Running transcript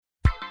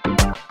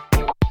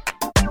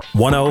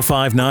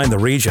1059 The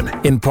Region,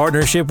 in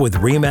partnership with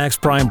RE/MAX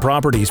Prime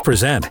Properties,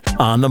 present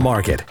On the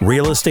Market,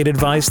 real estate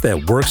advice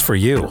that works for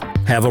you.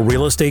 Have a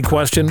real estate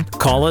question?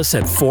 Call us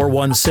at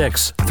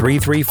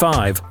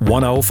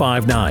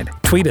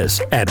 416-335-1059. Tweet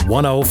us at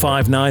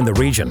 1059 The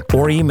Region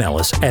or email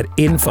us at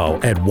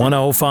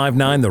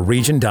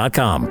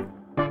info@1059theregion.com.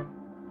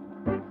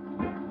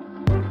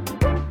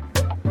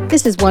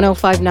 This is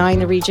 1059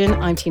 The Region.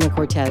 I'm Tina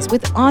Cortez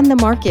with On the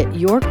Market,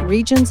 York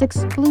Region's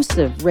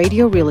exclusive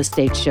radio real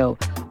estate show.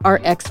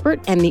 Our expert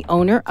and the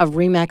owner of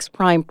RE/MAX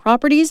Prime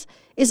Properties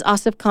is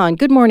Asif Khan.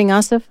 Good morning,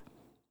 Asif.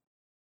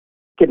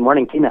 Good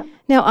morning, Tina.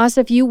 Now,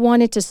 Asif, you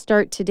wanted to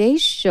start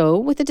today's show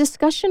with a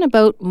discussion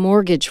about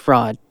mortgage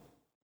fraud.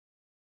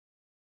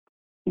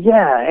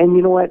 Yeah, and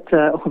you know what?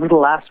 Over the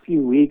last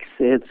few weeks,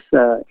 it's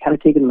kind of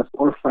taken the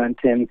forefront,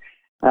 and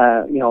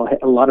a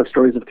lot of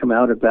stories have come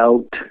out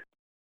about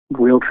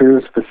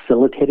realtors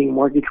facilitating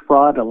mortgage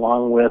fraud,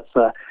 along with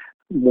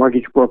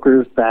mortgage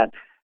brokers that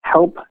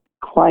help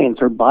clients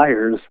or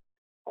buyers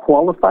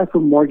qualify for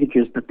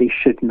mortgages that they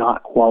should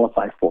not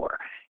qualify for.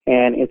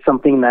 And it's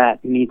something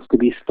that needs to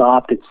be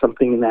stopped. It's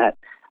something that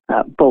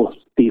both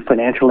the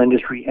financial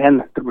industry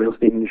and the real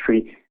estate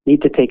industry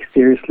need to take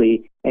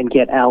seriously and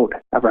get out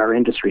of our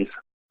industries.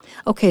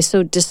 Okay,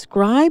 so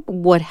describe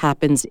what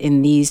happens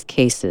in these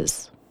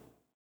cases.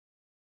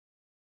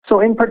 So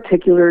in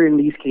particular, in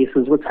these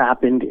cases, what's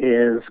happened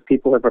is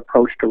people have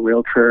approached a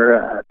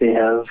realtor. They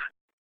have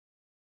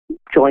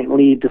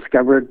jointly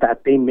discovered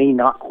that they may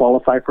not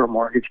qualify for a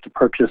mortgage to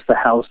purchase the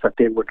house that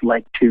they would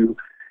like to.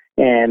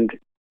 And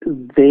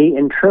they,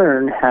 in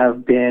turn,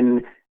 have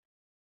been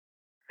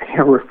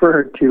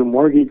referred to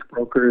mortgage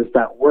brokers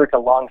that work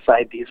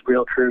alongside these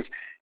realtors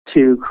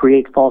to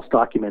create false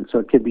documents. So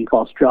it could be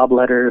false job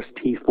letters,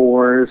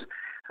 T4s,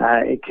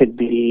 it could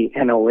be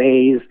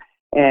NOAs.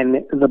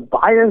 And the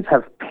buyers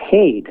have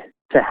paid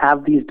to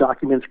have these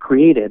documents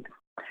created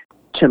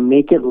to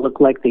make it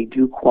look like they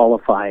do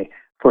qualify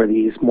for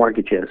these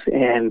mortgages.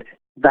 And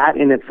that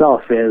in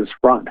itself is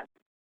fraud.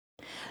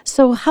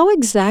 So how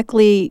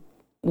exactly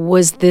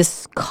was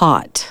this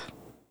caught?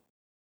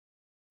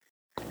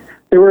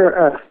 There were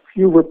a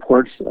few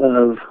reports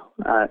of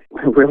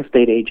real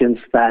estate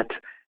agents that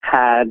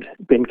had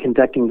been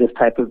conducting this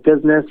type of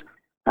business.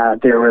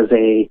 There was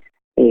a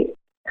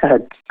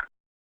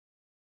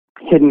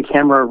hidden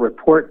camera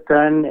report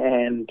done,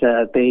 and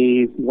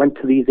they went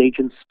to these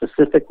agents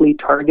specifically,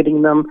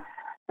 targeting them,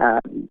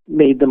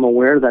 made them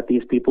aware that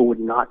these people would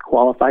not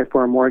qualify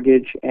for a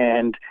mortgage,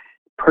 and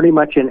pretty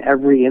much in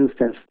every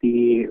instance,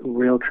 the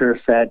realtor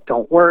said,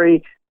 don't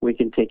worry, we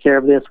can take care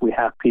of this. We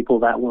have people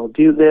that will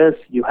do this.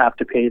 You have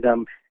to pay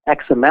them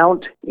X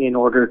amount in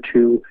order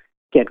to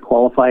get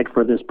qualified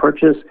for this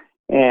purchase,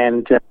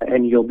 and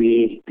you'll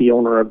be the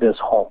owner of this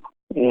home.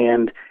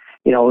 And,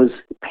 it was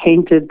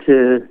painted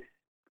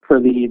for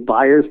the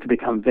buyers to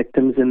become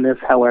victims in this.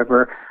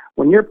 However,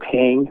 when you're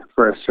paying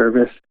for a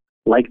service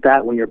like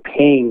that, when you're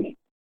paying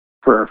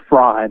for a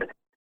fraud,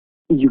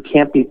 you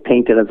can't be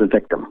painted as a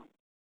victim.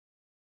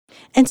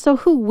 And so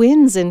who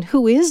wins and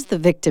who is the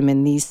victim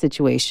in these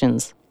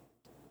situations?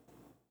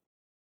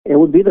 It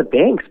would be the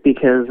banks,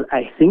 because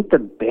I think the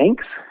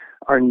banks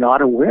are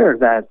not aware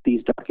that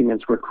these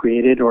documents were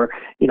created, or,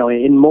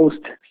 in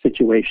most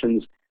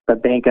situations, the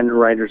bank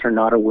underwriters are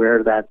not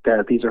aware that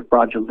these are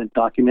fraudulent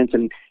documents.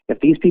 And if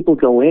these people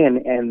go in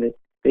and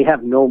they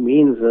have no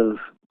means of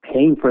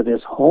paying for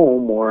this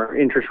home, or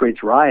interest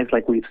rates rise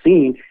like we've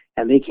seen,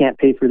 and they can't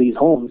pay for these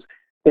homes,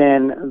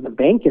 then the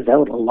bank is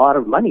out a lot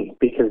of money,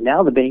 because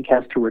now the bank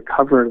has to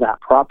recover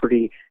that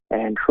property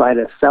and try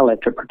to sell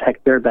it to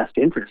protect their best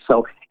interest.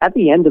 So at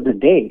the end of the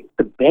day,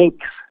 the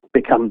banks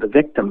become the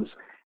victims.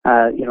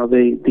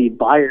 The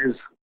buyers,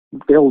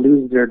 they'll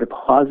lose their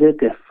deposit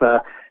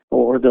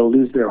or they'll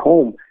lose their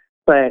home,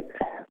 but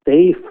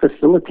they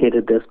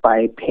facilitated this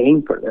by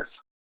paying for this.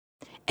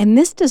 And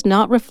this does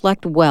not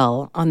reflect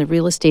well on the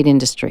real estate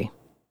industry.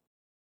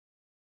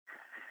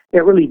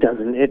 It really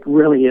doesn't. It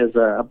really is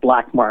a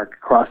black mark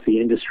across the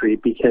industry,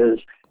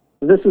 because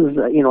this is,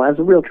 as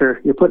a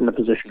realtor, you're put in a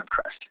position of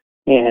trust,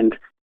 and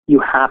you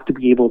have to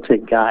be able to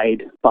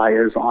guide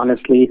buyers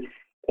honestly.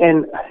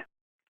 And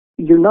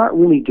you're not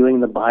really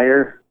doing the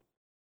buyer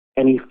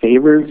any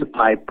favors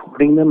by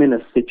putting them in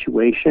a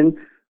situation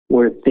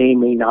where they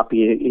may not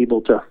be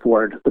able to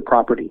afford the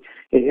property.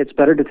 It's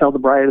better to tell the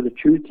buyer the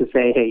truth, to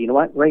say, hey, you know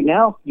what, right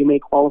now you may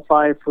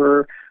qualify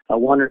for a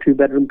 1 or 2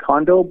 bedroom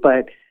condo,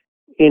 but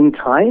in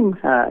time,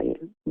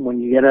 when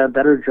you get a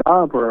better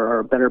job or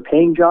a better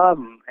paying job,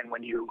 and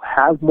when you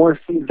have more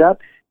saved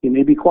up, you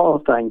may be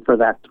qualifying for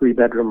that 3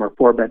 bedroom or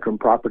 4 bedroom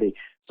property.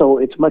 So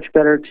it's much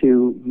better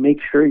to make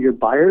sure your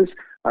buyers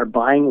are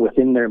buying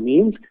within their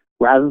means,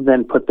 rather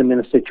than put them in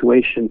a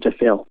situation to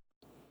fail.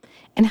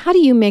 And how do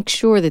you make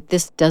sure that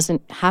this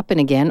doesn't happen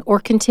again or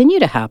continue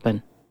to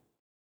happen?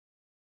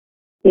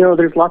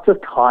 There's lots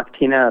of talk,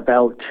 Tina,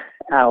 about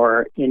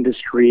our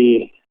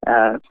industry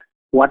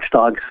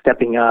watchdogs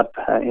stepping up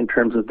in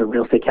terms of the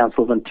Real Estate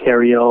Council of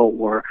Ontario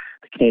or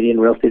the Canadian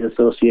Real Estate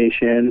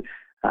Association,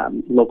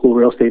 local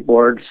real estate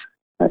boards,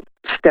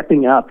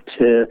 stepping up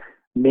to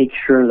make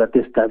sure that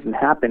this doesn't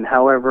happen.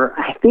 However,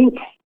 I think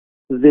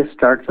this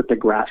starts at the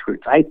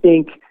grassroots. I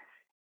think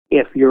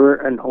if you're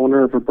an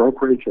owner of a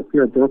brokerage, if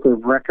you're a broker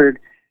of record,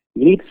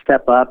 you need to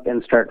step up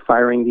and start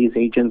firing these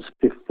agents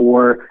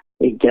before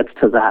it gets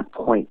to that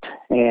point.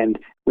 And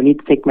we need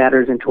to take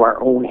matters into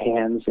our own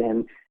hands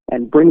and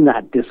bring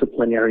that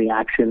disciplinary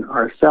action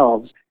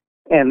ourselves,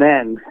 and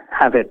then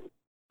have it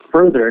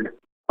furthered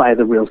by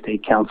the real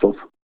estate councils.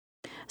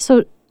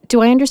 So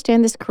do I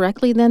understand this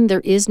correctly then?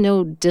 There is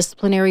no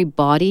disciplinary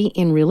body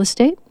in real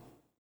estate?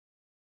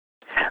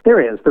 There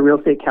is. The Real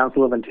Estate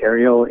Council of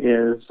Ontario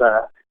is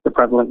the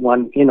prevalent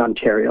one in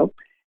Ontario.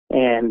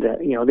 And,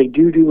 they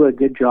do a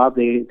good job.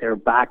 They're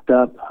backed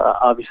up,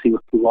 obviously,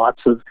 with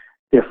lots of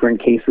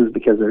different cases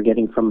because they're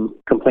getting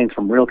complaints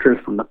from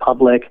realtors, from the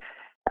public.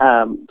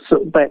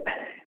 But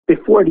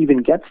before it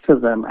even gets to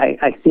them,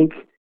 I think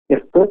if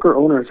broker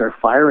owners are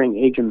firing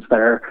agents that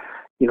are,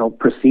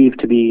 perceived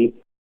to be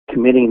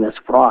committing this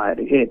fraud,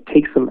 it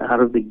takes them out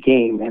of the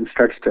game and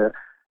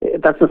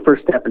that's the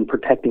first step in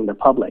protecting the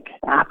public.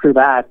 After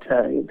that,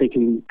 they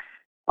can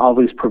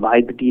always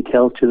provide the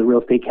details to the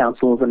Real Estate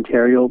Council of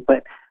Ontario.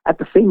 But at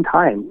the same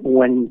time,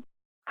 when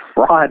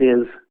fraud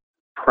is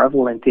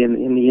prevalent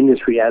in the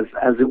industry as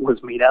it was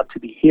made out to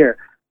be here,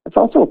 it's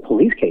also a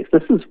police case.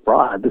 This is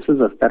fraud. This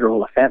is a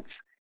federal offense.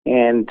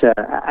 And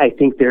I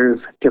think there's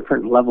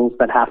different levels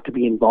that have to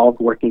be involved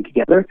working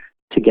together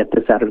to get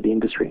this out of the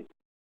industry.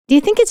 Do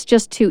you think it's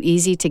just too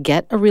easy to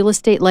get a real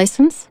estate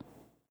license?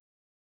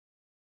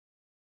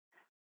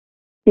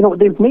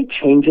 They've made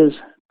changes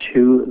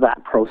to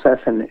that process,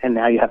 and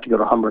now you have to go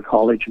to Humber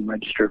College and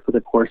register for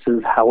the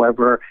courses.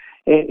 However,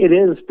 it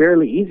is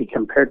fairly easy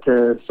compared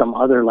to some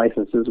other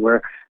licenses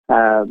where,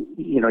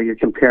 you're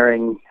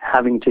comparing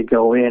having to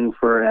go in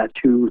for a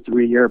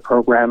 2-3 year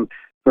program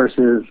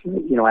versus,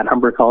 at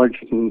Humber College,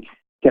 you can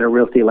get a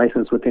real estate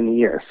license within a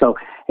year. So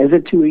is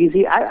it too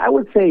easy? I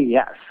would say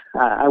yes.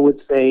 I would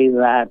say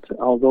that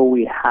although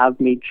we have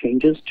made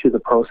changes to the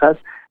process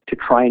to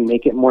try and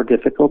make it more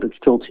difficult, it's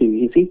still too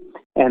easy.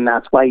 And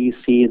that's why you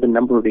see the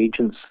number of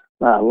agents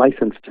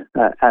licensed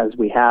as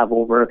we have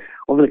over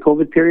the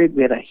COVID period.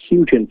 We had a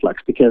huge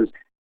influx because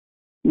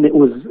it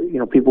was,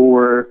 people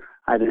were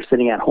either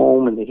sitting at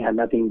home and they had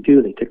nothing to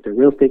do. They took their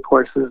real estate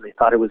courses. They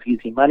thought it was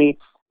easy money.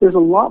 There's a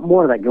lot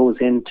more that goes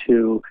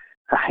into,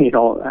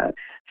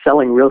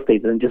 selling real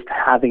estate than just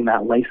having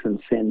that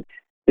license. And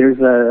there's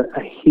a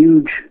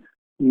huge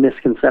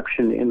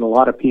misconception in a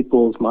lot of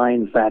people's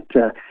minds that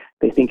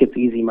they think it's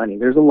easy money.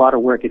 There's a lot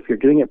of work. If you're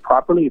doing it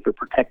properly, if you're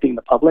protecting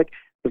the public,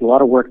 there's a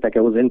lot of work that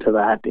goes into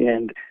that.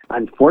 And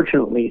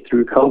unfortunately,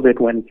 through COVID,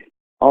 when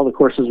all the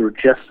courses were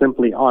just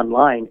simply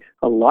online,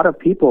 a lot of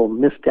people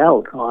missed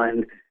out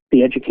on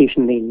the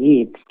education they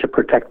need to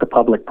protect the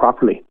public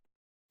properly.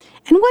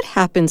 And what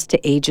happens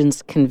to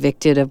agents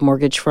convicted of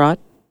mortgage fraud?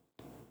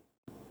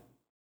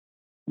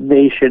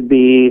 They should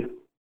be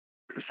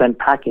sent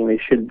packing. They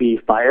should be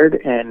fired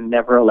and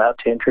never allowed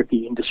to enter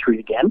the industry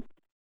again.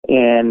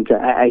 And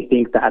I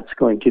think that's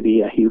going to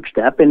be a huge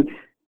step. And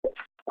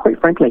quite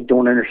frankly, I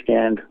don't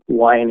understand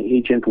why an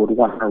agent would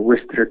want to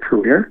risk their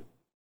career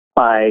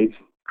by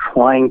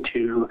trying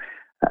to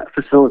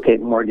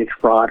facilitate mortgage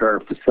fraud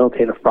or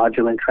facilitate a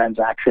fraudulent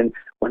transaction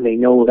when they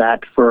know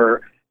that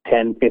for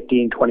 $10,000,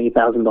 $15,000,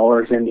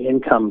 $20,000 in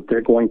income,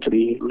 they're going to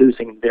be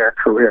losing their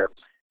career.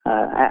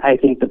 I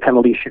think the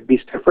penalty should be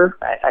stiffer.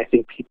 I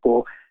think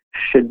people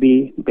should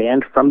be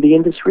banned from the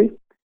industry.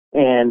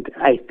 And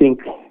I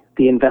think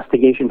the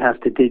investigation has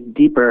to dig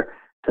deeper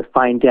to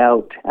find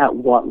out at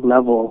what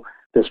level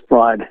this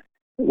fraud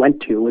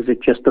went to. Was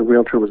it just the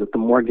realtor? Was it the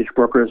mortgage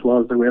broker as well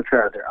as the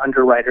realtor? Are there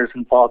underwriters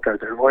involved? Are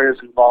there lawyers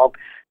involved?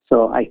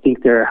 So I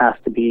think there has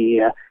to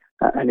be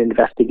an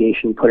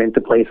investigation put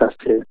into place as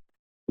to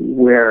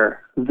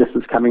where this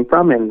is coming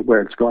from and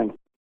where it's going.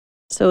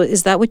 So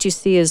is that what you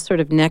see as sort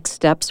of next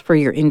steps for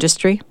your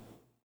industry?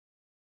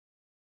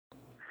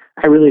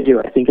 I really do.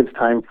 I think it's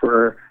time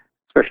for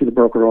especially the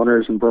broker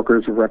owners and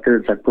brokers of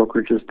records at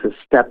brokerages to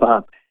step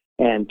up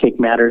and take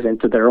matters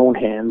into their own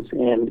hands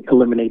and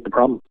eliminate the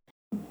problem.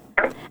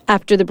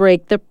 After the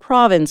break, the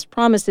province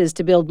promises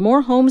to build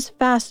more homes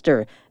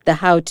faster. The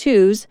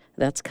how-tos,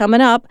 that's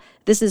coming up.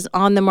 This is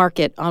On the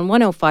Market on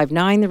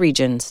 105.9 The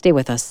Region. Stay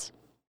with us.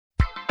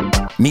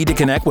 Need to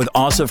connect with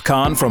Asif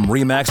Khan from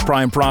RE/MAX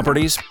Prime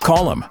Properties?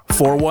 Call him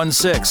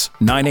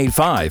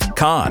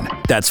 416-985-KHAN.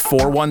 That's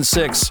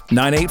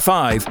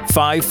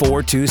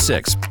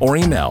 416-985-5426. Or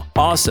email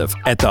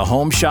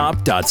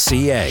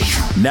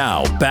asif@thehomeshop.ca.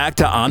 Now back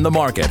to On the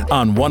Market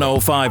on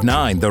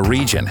 105.9 The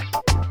Region.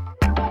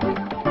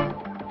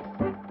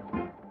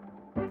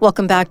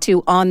 Welcome back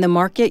to On the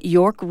Market,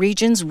 York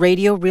Region's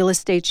radio real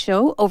estate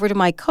show. Over to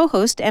my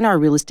co-host and our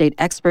real estate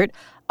expert,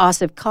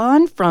 Asif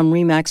Khan from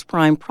RE/MAX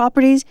Prime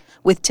Properties,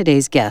 with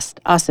today's guest.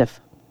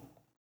 Asif.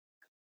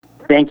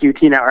 Thank you,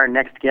 Tina. Our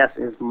next guest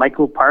is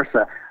Michael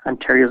Parsa,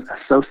 Ontario's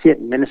Associate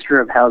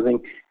Minister of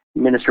Housing.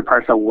 Minister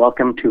Parsa,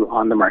 welcome to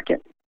On the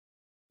Market.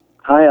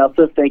 Hi,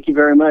 Asif. Thank you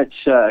very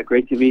much.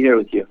 Great to be here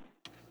with you.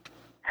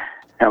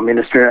 Now,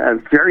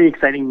 Minister, very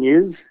exciting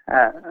news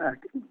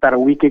about a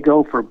week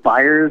ago for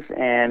buyers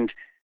and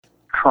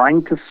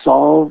trying to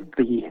solve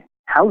the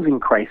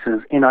housing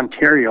crisis in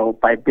Ontario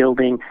by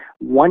building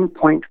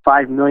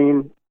 1.5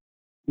 million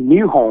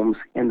new homes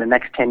in the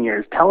next 10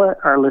 years. Tell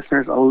our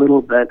listeners a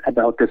little bit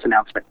about this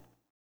announcement.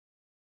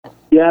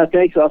 Yeah,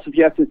 thanks, Asif.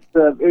 Yes, it's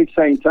a very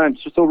exciting time.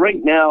 So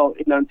right now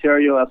in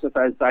Ontario, Asif,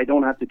 as I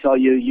don't have to tell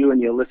you, you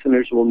and your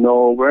listeners will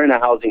know, we're in a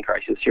housing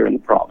crisis here in the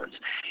province.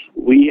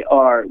 We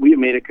have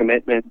made a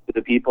commitment to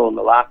the people in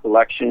the last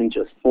election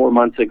just 4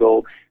 months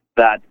ago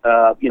that,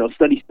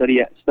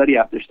 study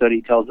after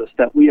study tells us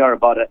that we are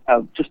about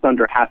just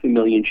under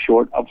 500,000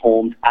 short of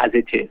homes as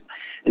it is.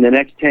 In the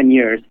next 10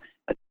 years,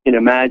 you can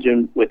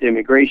imagine with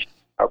immigration,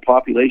 our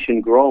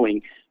population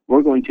growing,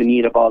 we're going to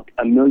need about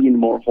 1 million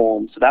more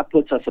homes. So that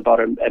puts us about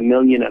 1.5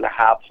 million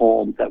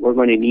homes that we're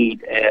going to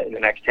need in the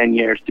next 10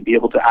 years to be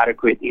able to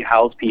adequately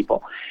house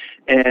people.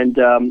 And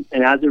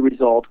as a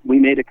result, we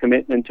made a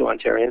commitment to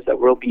Ontarians that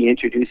we'll be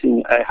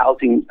introducing a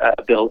housing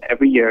bill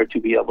every year to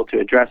be able to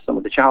address some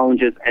of the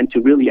challenges and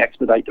to really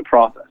expedite the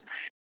process,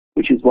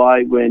 which is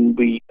why when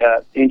we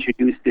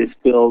introduced this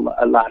bill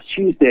last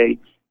Tuesday,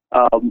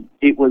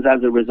 it was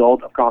as a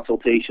result of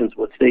consultations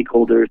with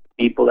stakeholders,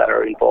 people that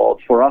are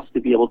involved, for us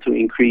to be able to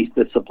increase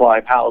the supply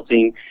of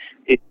housing.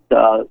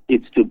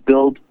 It's to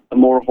build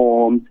more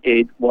homes.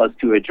 It was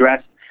to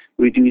address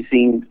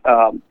reducing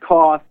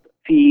costs,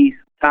 fees,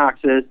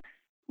 taxes,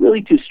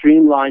 really to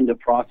streamline the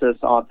process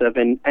of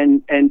them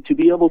and to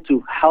be able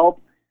to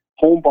help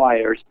home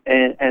buyers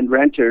and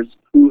renters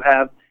who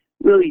have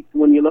really,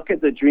 when you look at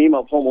the dream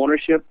of home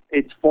ownership,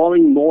 it's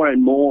falling more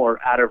and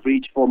more out of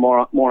reach for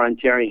more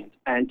Ontarians.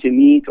 And to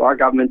me, to our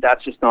government,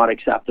 that's just not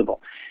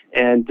acceptable.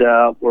 And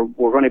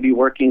we're going to be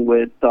working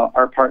with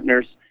our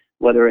partners,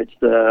 whether it's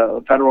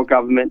the federal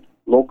government,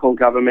 local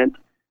government,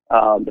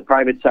 the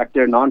private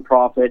sector,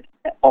 nonprofit,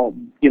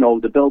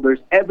 the builders,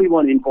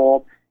 everyone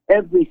involved,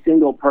 every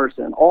single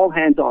person, all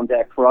hands on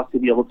deck for us to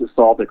be able to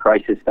solve the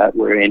crisis that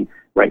we're in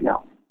right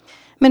now.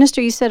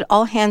 Minister, you said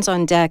all hands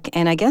on deck,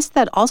 and I guess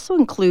that also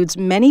includes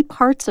many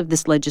parts of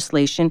this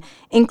legislation,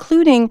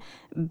 including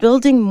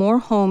building more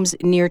homes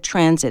near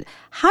transit.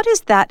 How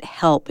does that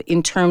help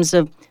in terms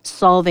of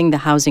solving the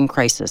housing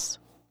crisis?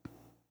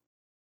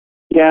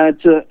 Yeah,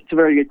 it's a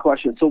very good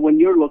question. So when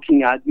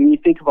you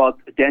think about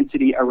the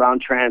density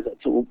around transit,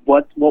 so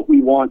what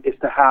we want is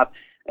to have,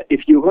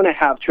 if you're going to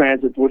have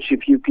transit, which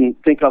if you can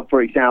think of,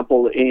 for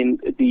example, in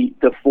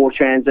the 4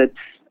 transit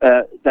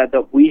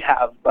that we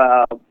have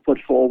put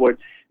forward,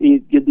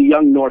 the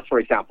Young North, for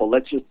example,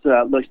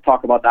 let's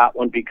talk about that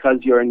one because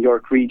you're in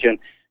York Region.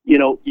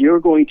 You're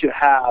going to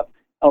have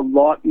a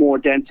lot more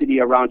density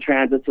around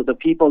transit so that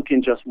people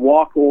can just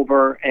walk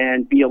over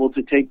and be able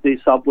to take the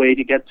subway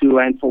to get to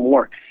and from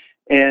work.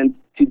 And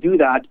to do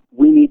that,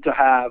 we need to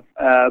have,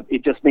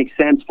 it just makes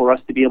sense for us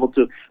to be able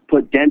to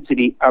put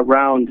density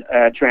around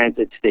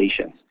transit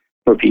stations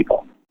for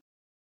people.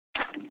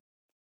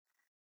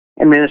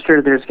 And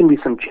Minister, there's going to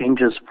be some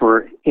changes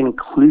for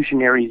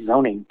inclusionary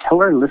zoning.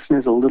 Tell our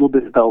listeners a little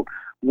bit about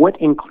what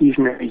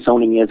inclusionary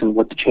zoning is and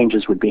what the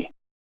changes would be.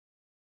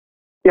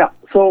 Yeah,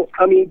 so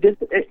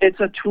it's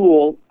a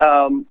tool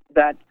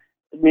that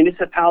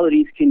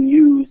municipalities can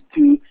use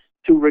to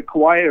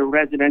require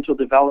residential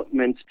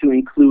developments to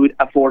include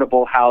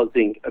affordable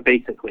housing,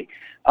 basically.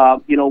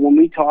 When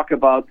we talk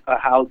about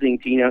housing,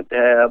 Tina,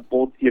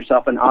 both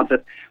yourself and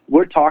Asif,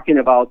 we're talking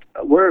about,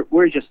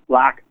 we're just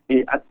lack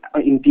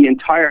in the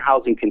entire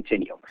housing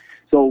continuum.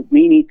 So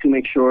we need to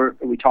make sure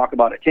we talk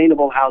about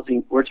attainable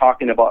housing. We're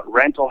talking about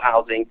rental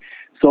housing.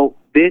 So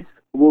this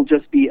will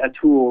just be a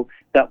tool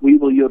that we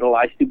will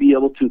utilize to be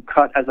able to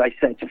cut, as I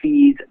said,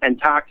 fees and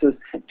taxes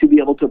to be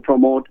able to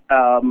promote,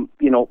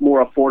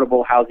 more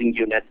affordable housing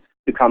units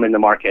to come in the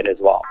market as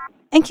well.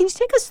 And can you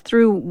take us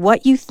through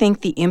what you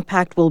think the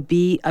impact will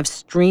be of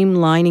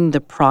streamlining the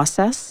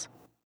process?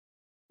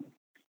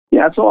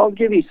 Yeah, so I'll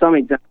give you some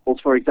examples.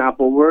 For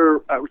example, we're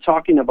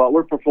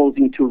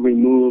proposing to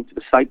remove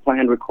the site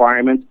plan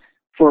requirements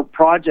for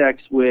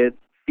projects with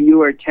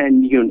fewer than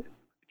 10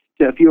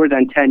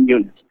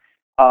 units.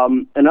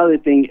 Another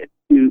thing is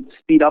to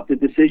speed up the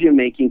decision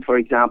making, for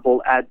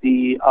example, at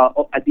the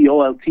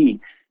OLT,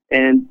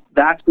 and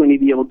that's going to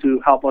be able to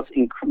help us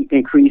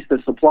increase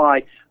the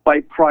supply by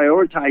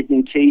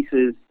prioritizing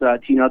cases,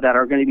 Tina, that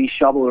are going to be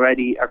shovel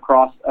ready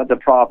across the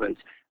province.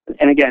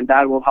 And again,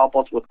 that will help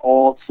us with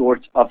all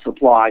sorts of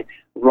supply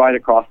right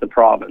across the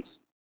province.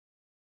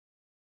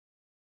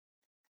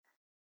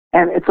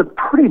 And it's a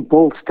pretty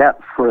bold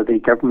step for the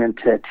government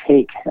to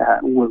take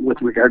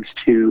with regards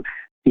to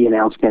the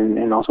announcement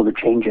and also the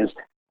changes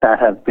that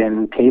have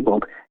been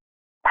tabled.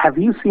 Have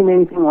you seen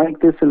anything like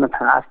this in the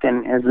past,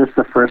 and is this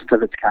the first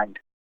of its kind?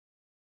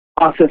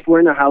 Asif, we're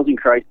in a housing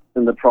crisis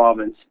in the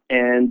province,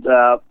 and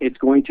it's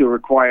going to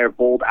require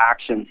bold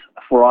actions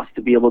for us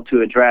to be able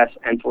to address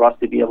and for us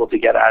to be able to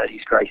get out of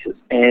these crises.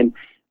 And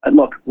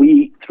look,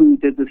 through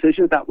the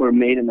decisions that were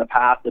made in the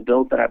past, the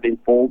bills that have been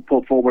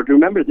put forward,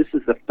 remember, this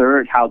is the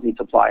 3rd housing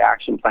supply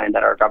action plan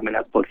that our government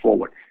has put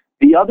forward.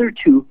 The other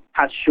two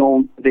has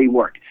shown they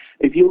work.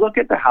 If you look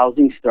at the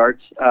housing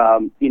starts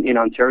in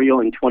Ontario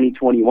in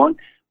 2021,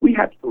 we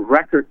had a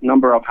record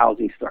number of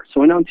housing starts.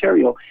 So in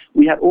Ontario,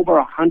 we had over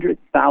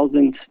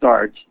 100,000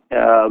 starts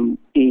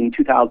in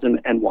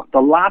 2001. The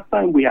last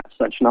time we had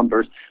such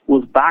numbers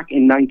was back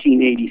in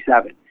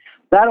 1987.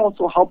 That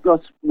also helped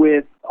us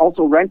with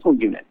also rental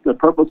units, the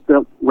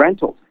purpose-built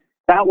rentals.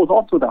 That was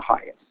also the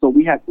highest. So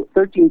we had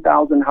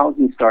 13,000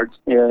 housing starts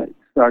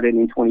started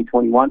in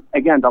 2021.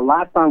 Again, the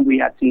last time we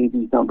had seen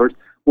these numbers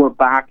were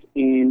back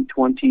in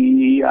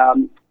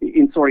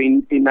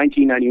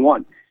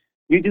 1991.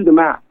 You do the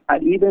math.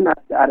 Even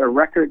at a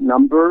record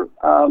number,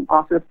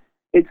 Asif,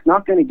 it's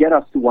not going to get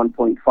us to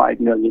 1.5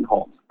 million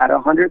homes. At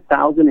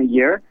 100,000 a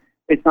year,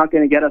 it's not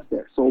going to get us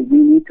there. So we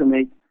need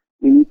to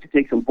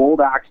take some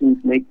bold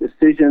actions, make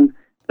decisions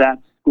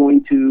that's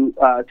going to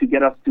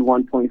get us to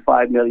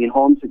 1.5 million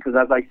homes. Because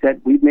as I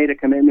said, we've made a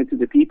commitment to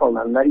the people,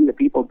 and letting the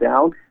people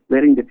down,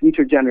 letting the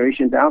future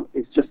generation down,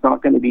 is just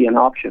not going to be an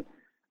option.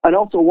 And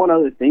also one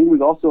other thing,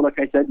 we've also, like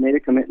I said, made a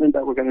commitment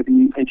that we're going to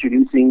be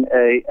introducing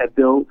a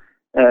bill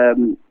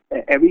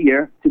every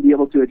year to be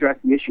able to address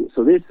the issue.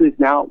 So this is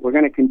now, we're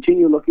going to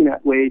continue looking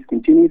at ways,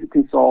 continue to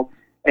consult,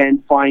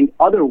 and find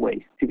other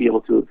ways to be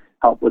able to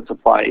help with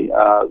supply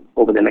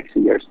over the next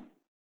few years.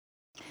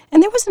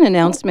 And there was an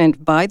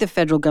announcement by the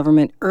federal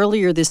government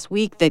earlier this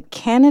week that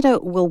Canada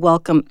will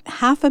welcome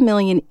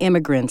 500,000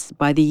 immigrants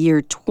by the year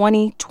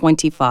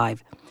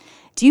 2025.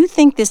 Do you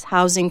think this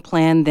housing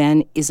plan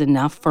then is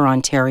enough for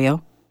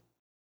Ontario?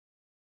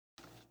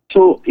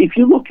 So if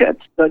you look at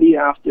study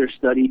after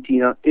study,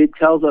 Tina, it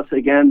tells us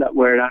again that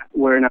we're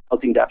in a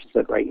housing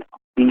deficit right now.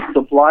 The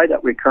supply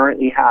that we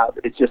currently have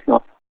is just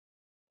not.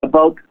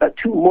 About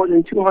more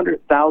than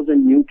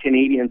 200,000 new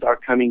Canadians are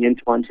coming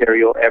into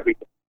Ontario every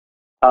day.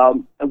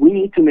 We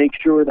need to make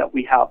sure that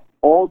we have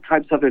all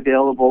types of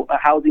available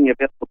housing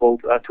available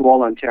to all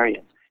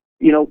Ontarians.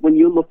 You know, when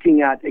you're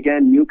looking at,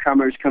 again,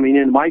 newcomers coming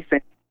in, my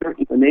family,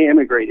 when they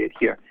immigrated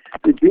here,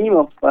 the dream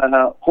of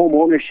home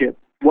ownership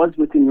was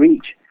within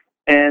reach.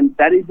 And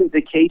that isn't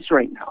the case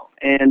right now.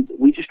 And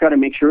we just got to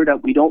make sure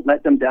that we don't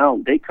let them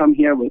down. They come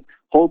here with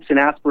hopes and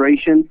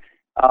aspirations.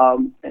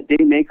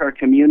 They make our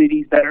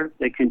communities better.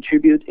 They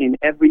contribute in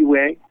every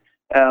way.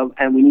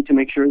 And we need to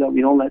make sure that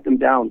we don't let them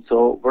down.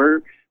 So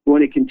we're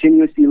going to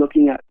continuously look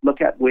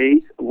at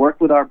ways,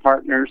 work with our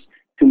partners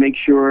to make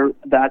sure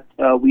that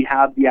we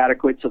have the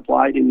adequate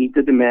supply to meet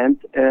the demand,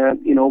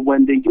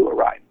 when they do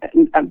arrive.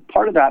 And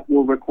part of that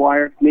will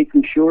require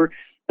making sure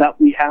that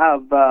we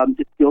have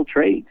the skilled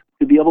trades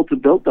to be able to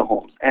build the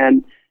homes.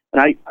 And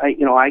I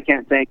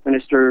can't thank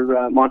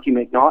Minister Monty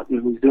McNaughton,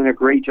 who's doing a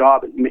great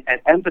job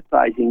at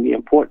emphasizing the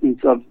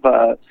importance of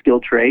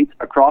skilled trades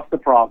across the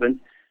province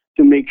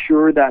to make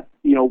sure that,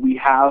 we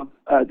have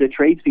the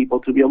tradespeople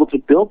to be able to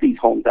build these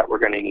homes that we're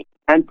going to need.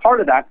 And part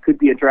of that could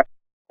be addressed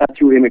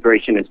through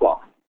immigration as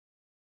well.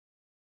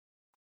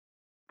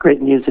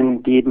 Great news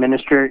indeed,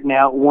 Minister.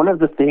 Now, one of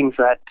the things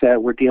that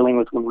we're dealing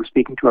with when we're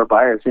speaking to our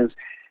buyers is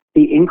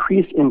the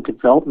increase in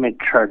development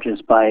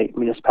charges by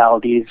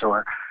municipalities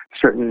or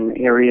certain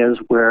areas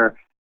where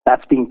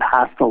that's being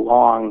passed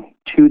along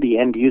to the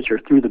end user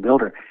through the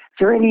builder. Is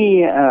there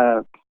any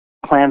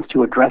plans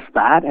to address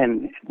that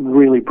and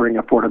really bring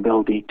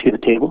affordability to the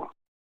table?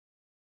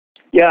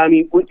 Yeah, I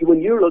mean,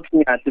 when you're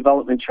looking at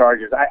development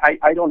charges,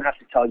 I don't have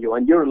to tell you,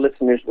 and your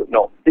listeners would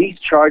know, these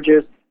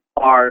charges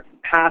are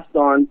passed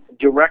on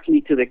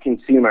directly to the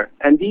consumer.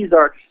 And these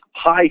are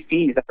high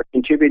fees that are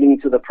contributing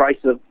to the price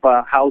of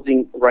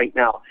housing right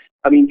now.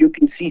 I mean, you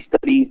can see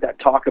studies that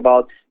talk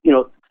about,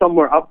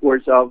 somewhere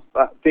upwards of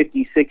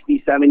 $50,000,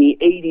 $60,000,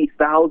 $70,000,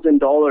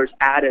 $80,000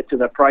 added to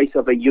the price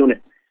of a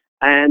unit.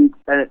 And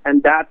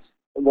that's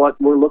what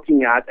we're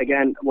looking at.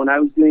 Again, when I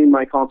was doing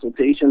my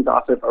consultations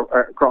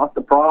across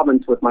the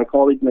province with my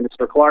colleague,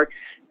 Minister Clark,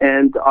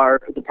 and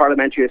the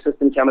parliamentary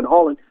assistant, Kevin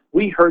Holland,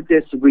 we heard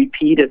this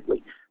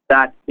repeatedly,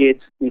 that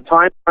it's the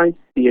timeline,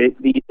 the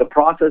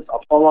process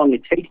of how long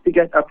it takes to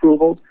get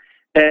approvals,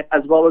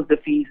 as well as the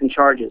fees and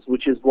charges,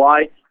 which is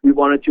why we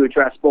wanted to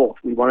address both.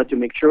 We wanted to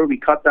make sure we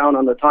cut down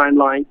on the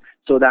timeline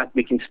so that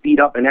we can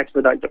speed up and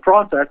expedite the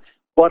process,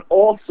 but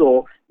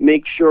also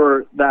make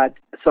sure that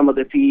some of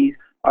the fees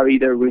are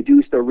either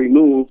reduced or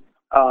removed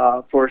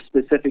for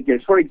specific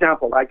years. For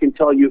example, I can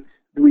tell you,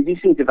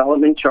 reducing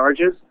development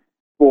charges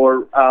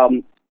for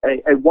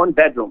a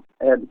one-bedroom,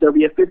 there'll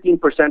be a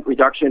 15%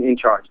 reduction in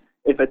charge.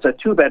 If it's a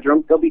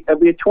two-bedroom, there'll be a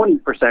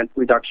 20%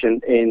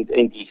 reduction in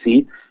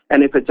DC.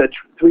 And if it's a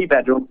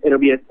three-bedroom, it'll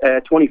be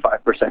a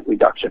 25%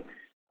 reduction.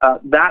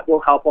 That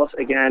will help us,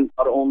 again,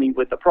 not only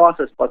with the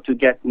process, but to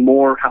get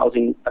more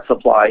housing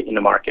supply in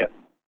the market.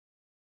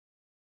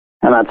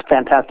 And that's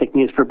fantastic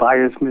news for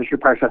buyers, Mr.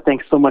 Parsa.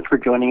 Thanks so much for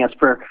joining us.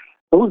 For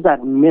those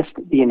that missed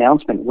the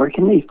announcement, where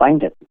can they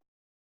find it?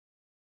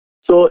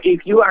 So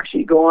if you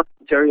actually go on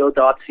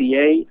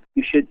ontario.ca,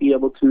 you should be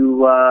able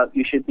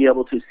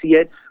to see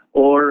it.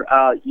 Or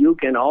you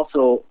can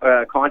also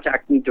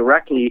contact me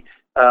directly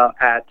on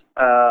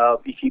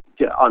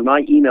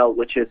my email,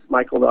 which is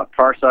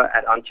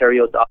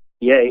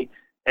michael.parsa@ontario.ca.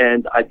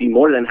 And I'd be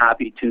more than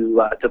happy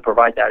to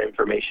provide that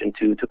information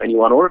to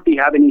anyone. Or if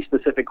you have any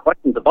specific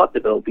questions about the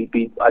bill,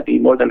 I'd be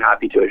more than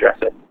happy to address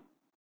it.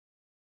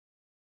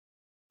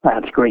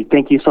 That's great.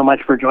 Thank you so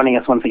much for joining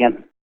us once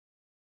again.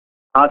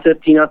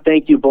 Asif, Tina,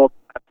 thank you both.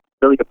 I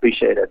really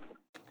appreciate it.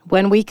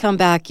 When we come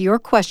back, your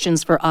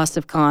questions for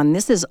Asif Khan.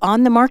 This is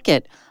On the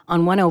Market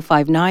on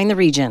 105.9 The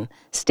Region.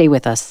 Stay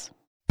with us.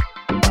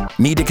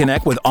 Need to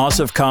connect with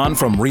Asif Khan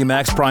from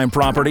RE/MAX Prime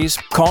Properties?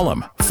 Call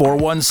him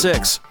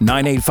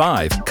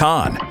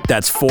 416-985-KHAN.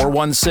 That's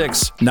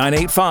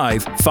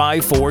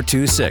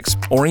 416-985-5426.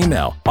 Or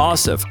email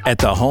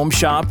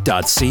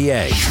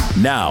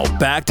asif@thehomeshop.ca. Now,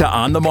 back to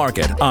On the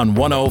Market on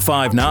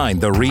 105.9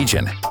 The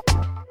Region.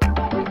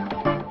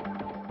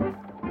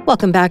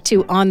 Welcome back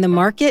to On the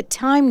Market.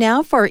 Time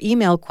now for our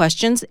email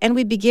questions, and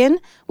we begin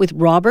with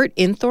Robert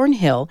in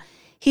Thornhill.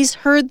 He's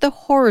heard the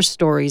horror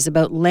stories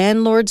about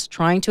landlords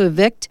trying to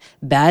evict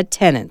bad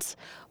tenants.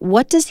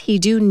 What does he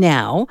do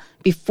now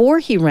before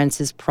he rents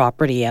his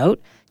property out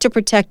to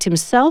protect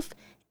himself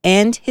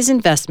and his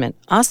investment?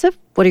 Asif,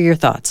 what are your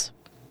thoughts?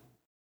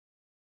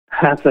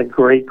 That's a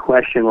great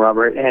question,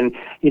 Robert. And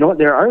you know what?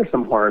 There are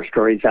some horror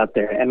stories out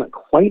there, and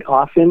quite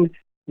often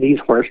these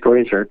horror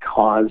stories are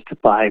caused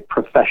by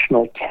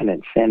professional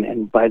tenants.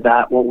 And by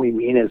that, what we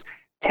mean is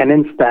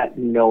tenants that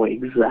know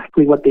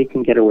exactly what they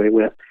can get away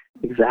with,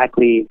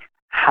 exactly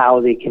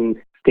how they can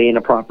stay in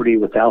a property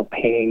without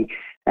paying.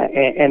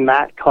 And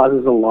that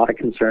causes a lot of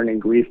concern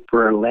and grief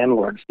for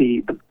landlords.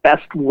 The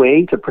best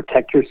way to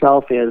protect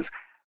yourself is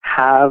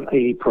have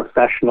a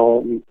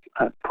professional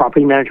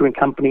property management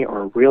company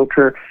or a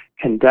realtor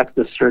conduct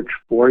the search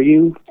for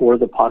you for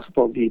the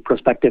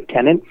prospective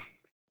tenant,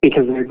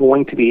 because they're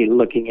going to be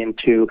looking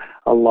into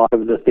a lot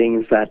of the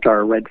things that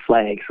are red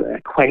flags.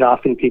 Quite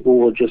often people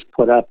will just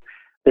put up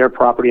their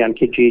property on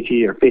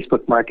Kijiji or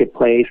Facebook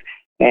Marketplace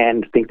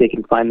and think they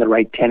can find the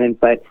right tenant.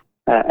 But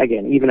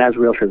again, even as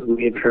realtors,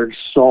 we've heard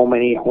so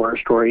many horror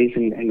stories,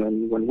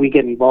 and when we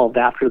get involved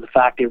after the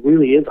fact, it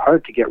really is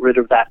hard to get rid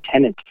of that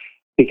tenant,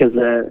 because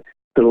the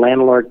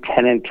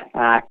Landlord-Tenant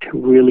Act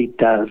really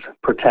does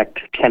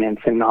protect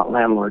tenants and not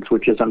landlords,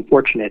 which is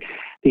unfortunate.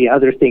 The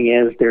other thing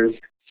is there's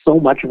so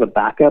much of a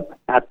backup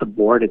at the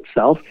board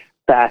itself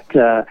that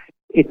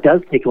it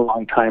does take a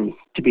long time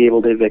to be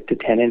able to evict a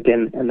tenant,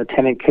 and the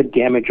tenant could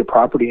damage a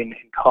property and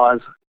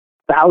cause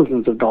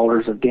thousands of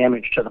dollars of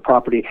damage to the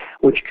property,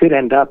 which could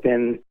end up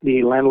in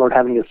the landlord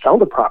having to sell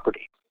the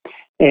property.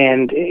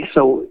 And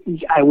so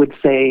I would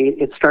say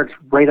it starts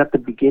right at the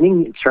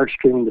beginning. It starts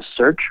doing the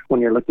search when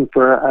you're looking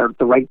for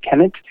the right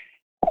tenant.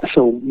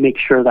 So make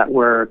sure that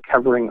we're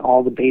covering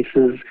all the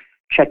bases,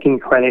 checking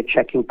credit,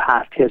 checking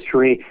past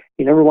history.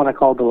 You never want to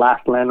call the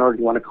last landlord.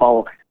 You want to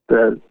call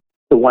the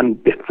one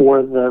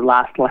before the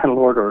last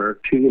landlord or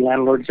two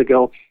landlords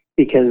ago,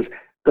 because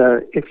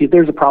if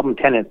there's a problem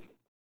tenant,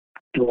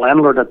 the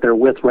landlord that they're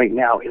with right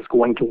now is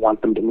going to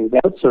want them to move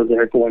out, so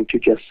they're going to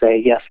just say,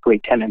 yes,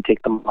 great tenant,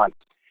 take them on.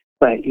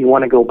 But you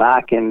want to go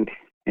back and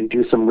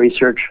do some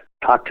research,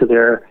 talk to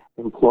their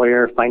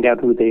employer, find out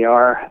who they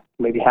are,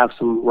 maybe have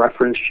some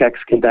reference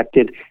checks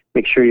conducted,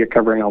 make sure you're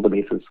covering all the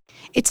bases.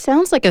 It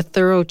sounds like a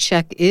thorough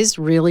check is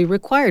really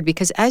required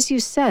because, as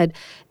you said,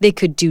 they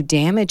could do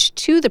damage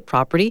to the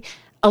property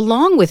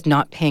along with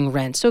not paying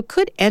rent. So it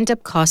could end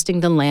up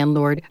costing the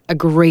landlord a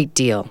great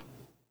deal.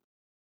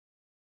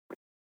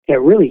 It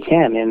really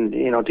can. And,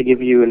 to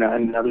give you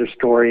another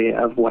story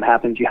of what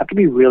happens, you have to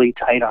be really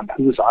tight on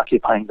who's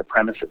occupying the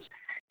premises.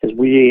 Because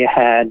we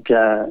had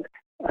a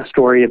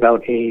story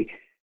about a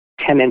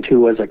tenant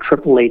who was a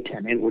AAA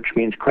tenant, which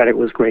means credit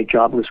was great,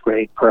 job was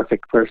great,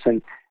 perfect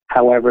person.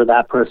 However,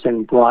 that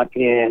person brought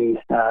in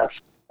a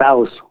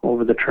spouse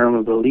over the term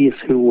of the lease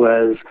who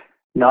was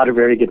not a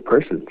very good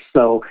person.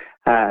 So,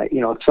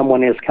 if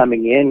someone is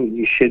coming in,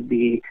 you should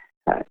be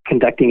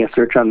conducting a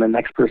search on the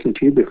next person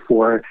too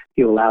before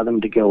you allow them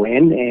to go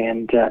in,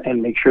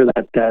 and make sure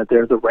that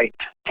they're the right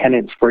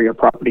tenants for your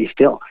property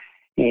still.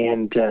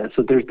 And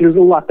so there's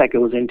a lot that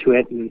goes into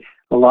it, and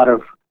a lot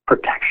of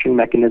protection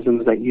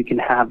mechanisms that you can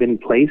have in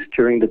place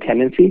during the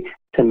tenancy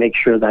to make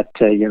sure that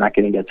you're not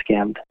going to get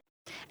scammed.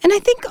 And I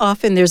think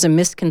often there's a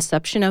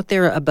misconception out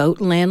there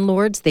about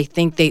landlords. They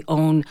think they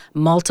own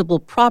multiple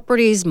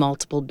properties,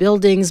 multiple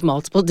buildings,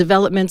 multiple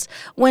developments,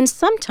 when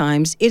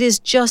sometimes it is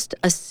just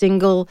a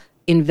single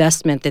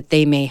investment that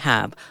they may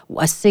have,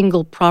 a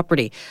single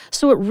property.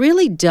 So it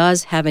really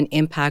does have an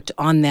impact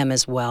on them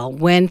as well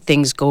when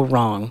things go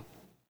wrong.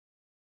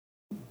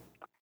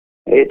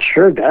 It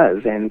sure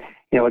does. And,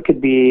 it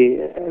could be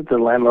the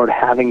landlord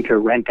having to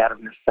rent out of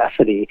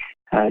necessity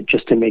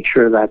just to make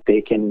sure that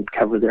they can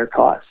cover their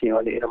costs.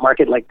 In a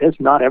market like this,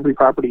 not every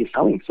property is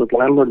selling. So the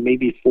landlord may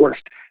be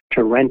forced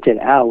to rent it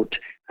out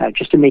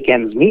just to make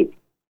ends meet.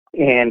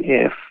 And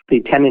if the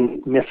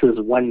tenant misses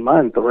 1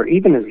 month or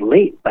even is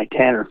late by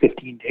 10 or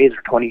 15 days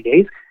or 20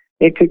 days,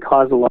 it could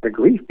cause a lot of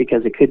grief,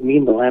 because it could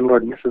mean the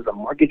landlord misses a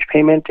mortgage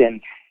payment,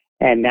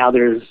 and now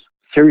there's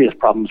serious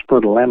problems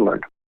for the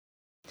landlord.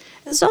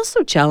 There's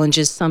also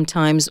challenges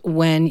sometimes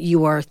when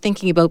you are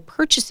thinking about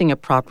purchasing a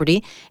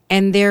property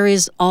and there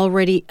is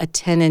already a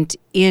tenant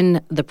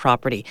in the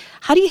property.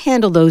 How do you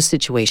handle those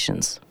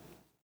situations?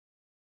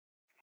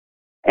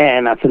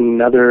 And that's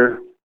another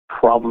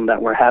problem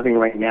that we're having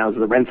right now is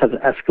the rents have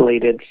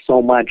escalated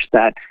so much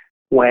that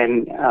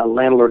when a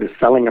landlord is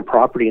selling a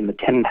property and the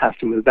tenant has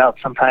to move out,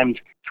 sometimes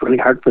it's really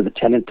hard for the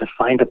tenant to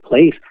find a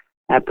place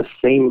at the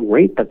same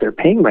rate that they're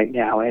paying right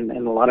now. And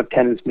a lot of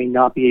tenants may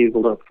not be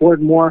able to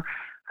afford more,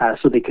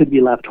 so they could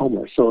be left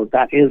homeless. So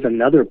that is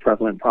another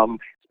prevalent problem,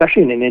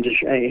 especially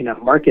in a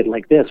market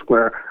like this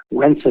where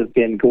rents have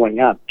been going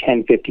up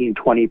 10, 15,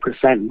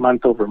 20%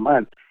 month over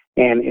month.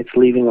 And it's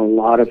leaving a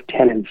lot of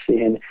tenants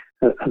in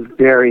a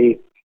very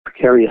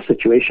precarious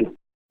situation.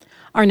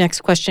 Our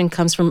next question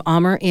comes from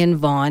Amr in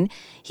Vaughan.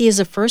 He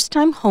is a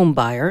first-time home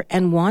buyer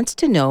and wants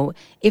to know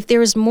if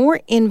there is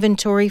more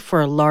inventory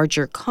for a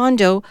larger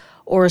condo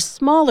or a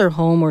smaller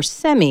home or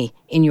semi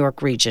in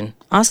York Region.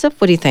 Asif,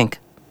 what do you think?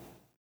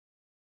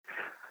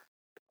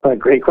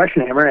 Great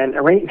question, Amber. And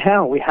right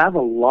now we have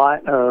a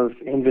lot of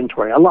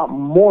inventory, a lot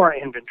more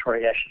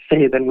inventory, I should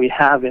say, than we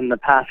have in the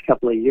past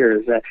couple of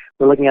years.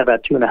 We're looking at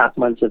about 2.5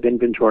 months of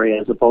inventory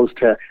as opposed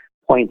to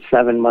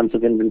 0.7 months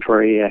of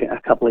inventory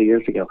a couple of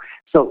years ago.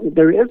 So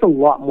there is a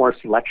lot more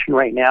selection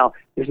right now.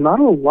 There's not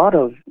a lot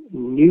of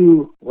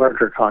new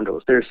larger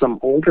condos. There's some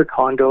older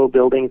condo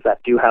buildings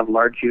that do have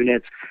large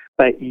units,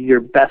 but your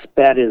best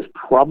bet is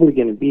probably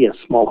going to be a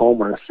small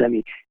home or a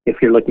semi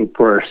if you're looking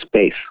for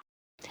space.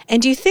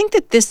 And do you think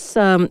that this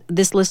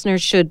listener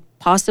should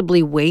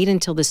possibly wait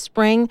until the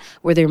spring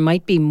where there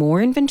might be more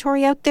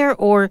inventory out there,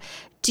 or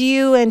do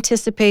you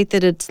anticipate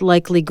that it's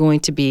likely going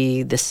to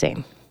be the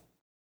same?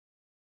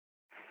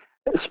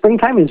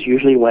 Springtime is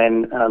usually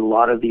when a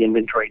lot of the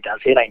inventory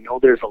does hit. I know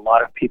there's a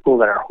lot of people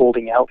that are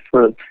holding out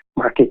for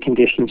market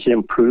conditions to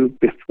improve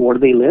before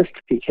they list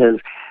because,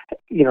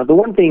 the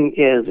one thing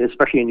is,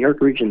 especially in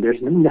York Region,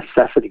 there's no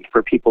necessity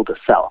for people to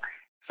sell.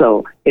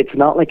 So it's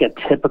not like a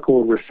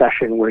typical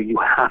recession where you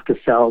have to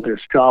sell.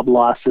 There's job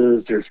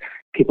losses. There's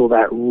people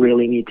that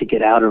really need to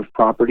get out of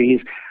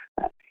properties.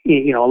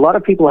 A lot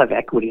of people have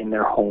equity in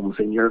their homes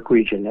in York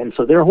Region, and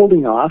so they're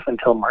holding off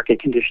until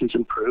market conditions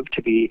improve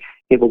to be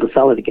able to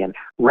sell it again.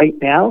 Right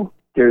now,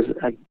 there's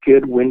a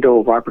good window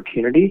of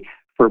opportunity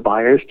for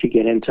buyers to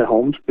get into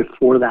homes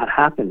before that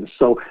happens.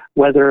 So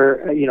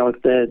whether,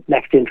 if the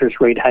next interest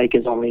rate hike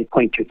is only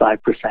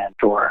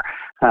 0.25% or,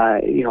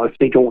 if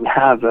they don't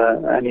have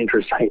an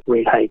interest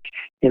rate hike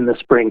in the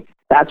spring,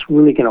 that's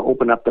really going to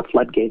open up the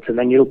floodgates. And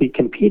then you'll be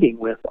competing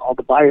with all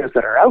the buyers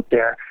that are out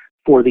there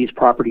for these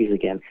properties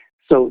again.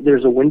 So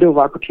there's a window of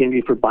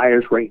opportunity for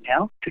buyers right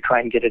now to try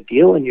and get a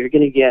deal, and you're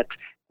going to get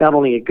not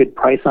only a good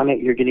price on it,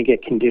 you're going to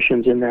get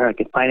conditions in there like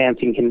a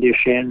financing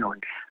condition or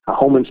a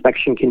home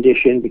inspection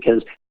condition,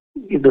 because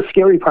the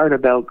scary part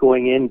about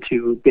going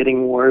into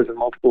bidding wars and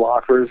multiple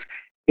offers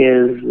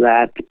is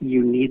that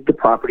you need the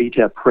property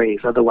to appraise.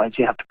 Otherwise,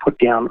 you have to put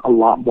down a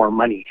lot more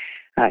money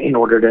in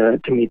order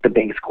to meet the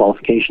bank's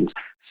qualifications.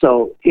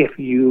 So if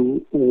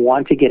you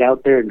want to get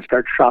out there and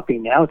start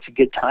shopping now, it's a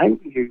good time.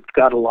 You've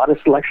got a lot of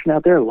selection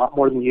out there, a lot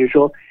more than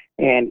usual.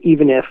 And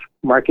even if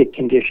market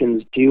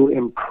conditions do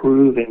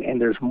improve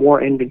and there's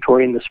more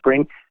inventory in the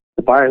spring,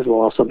 the buyers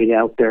will also be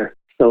out there.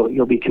 So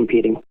you'll be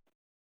competing.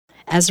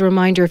 As a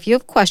reminder, if you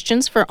have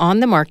questions for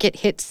On the Market,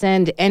 hit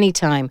send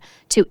anytime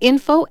to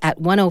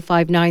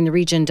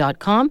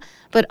info@1059theregion.com.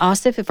 But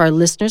Asif, if our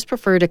listeners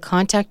prefer to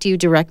contact you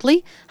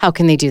directly, how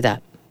can they do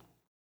that?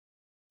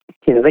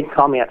 They can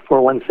call me at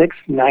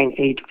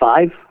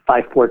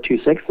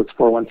 416-985-5426. That's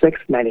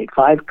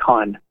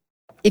 416-985-CON.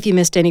 If you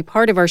missed any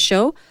part of our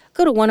show,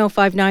 go to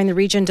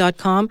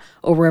 1059theregion.com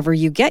or wherever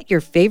you get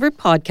your favorite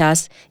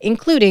podcasts,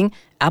 including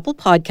Apple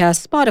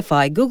Podcasts,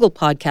 Spotify, Google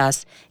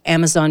Podcasts,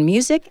 Amazon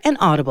Music, and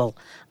Audible.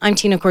 I'm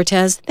Tina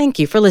Cortez. Thank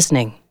you for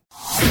listening.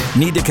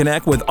 Need to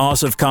connect with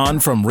Asif Khan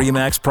from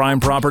RE/MAX Prime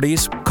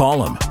Properties?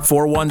 Call him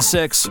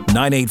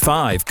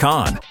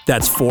 416-985-KHAN.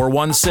 That's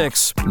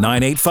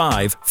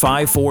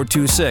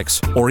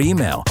 416-985-5426 or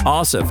email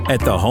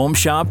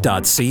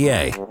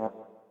asif@thehomeshop.ca.